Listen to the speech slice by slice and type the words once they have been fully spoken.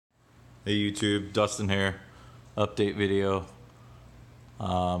Hey YouTube, Dustin here. Update video.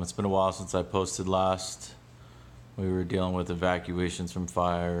 It's been a while since I posted last. We were dealing with evacuations from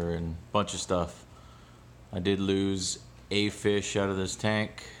fire and a bunch of stuff. I did lose a fish out of this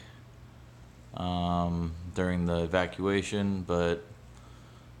tank during the evacuation, but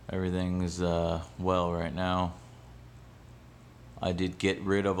everything's well right now. I did get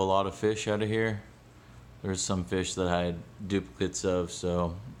rid of a lot of fish out of here. There's some fish that I had duplicates of,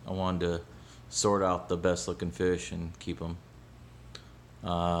 so I wanted to sort out the best looking fish and keep them.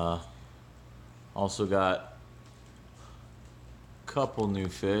 Also got a couple new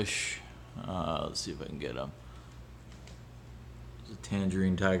fish. Let's see if I can get them. There's a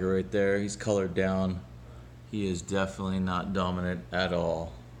tangerine tiger right there. He's colored down. He is definitely not dominant at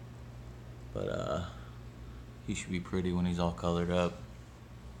all, but he should be pretty when he's all colored up.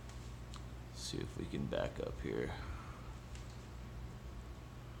 See if we can back up here.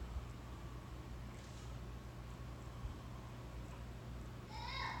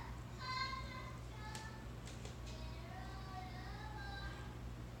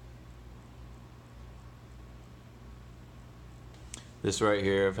 This right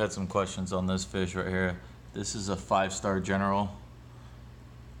here, I've had some questions on this fish right here. This is a 5-star general,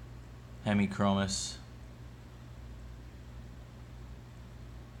 hemichromis.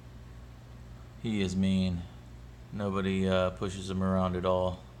 He is mean. Nobody pushes him around at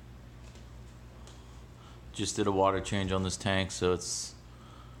all. Just did a water change on this tank, so it's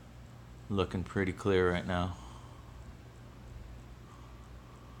looking pretty clear right now.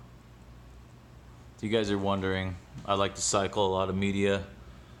 If you guys are wondering, I like to cycle a lot of media.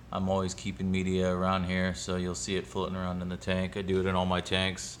 I'm always keeping media around here, so you'll see it floating around in the tank. I do it in all my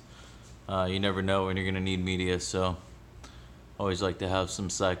tanks. You never know when you're gonna need media, so always like to have some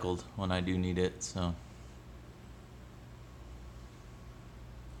cycled when I do need it. So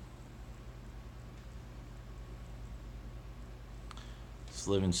this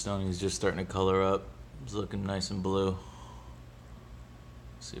Livingstone is just starting to color up. It's looking nice and blue.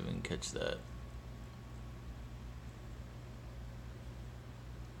 See if we can catch that.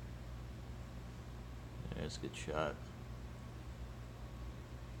 There's a good shot.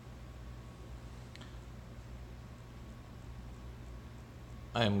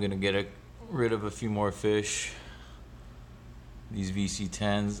 I am gonna get rid of a few more fish. These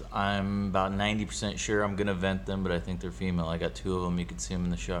VC10s, I'm about 90% sure I'm gonna vent them, but I think they're female. I got 2 of them. You can see them in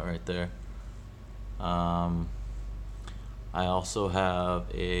the shot right there. I also have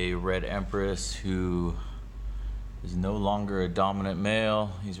a red empress who is no longer a dominant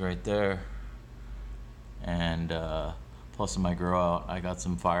male. He's right there. And plus in my grow out, I got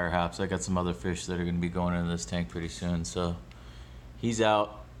some fire haps. I got some other fish that are gonna be going into this tank pretty soon. So he's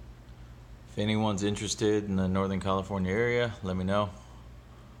out. If anyone's interested in the Northern California area, let me know.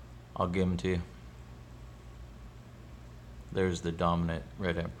 I'll give them to you. There's the dominant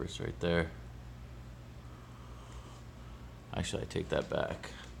red empress right there. Actually, I take that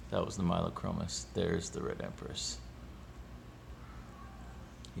back. That was the Milochromis. There's the red empress.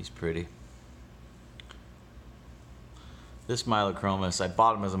 He's pretty. This Milochromis, I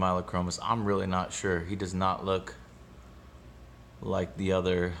bought him as a Milochromis. I'm really not sure. He does not look like the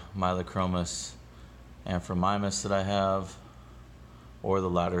other Milochromis Amphromimus that I have, or the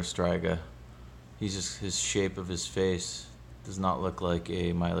latter Striga. He's just, his shape of his face does not look like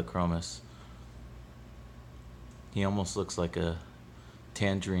a Milochromis. He almost looks like a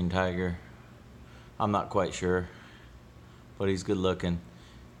tangerine tiger. I'm not quite sure, but he's good looking.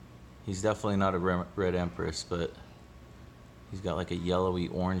 He's definitely not a red empress, but he's got like a yellowy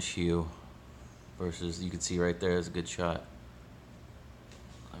orange hue versus, you can see right there is a good shot.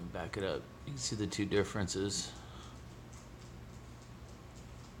 Let me back it up. You can see the 2 differences.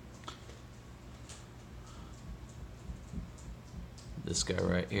 This guy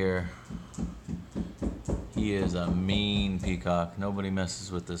right here, he is a mean peacock. Nobody messes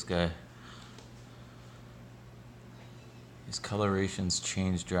with this guy. His coloration's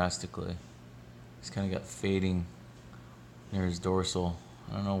changed drastically. He's kind of got fading near his dorsal.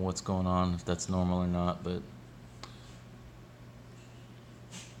 I don't know what's going on, if that's normal or not, but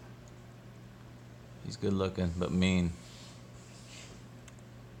he's good looking, but mean.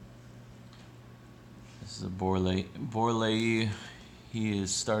 This is a Borley. He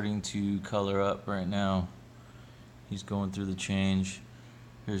is starting to color up right now. He's going through the change.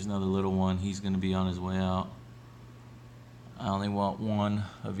 Here's another little one. He's going to be on his way out. I only want 1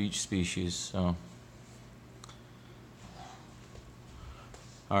 of each species, so.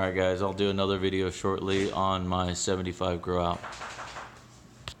 Alright guys, I'll do another video shortly on my 75 grow out.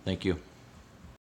 Thank you.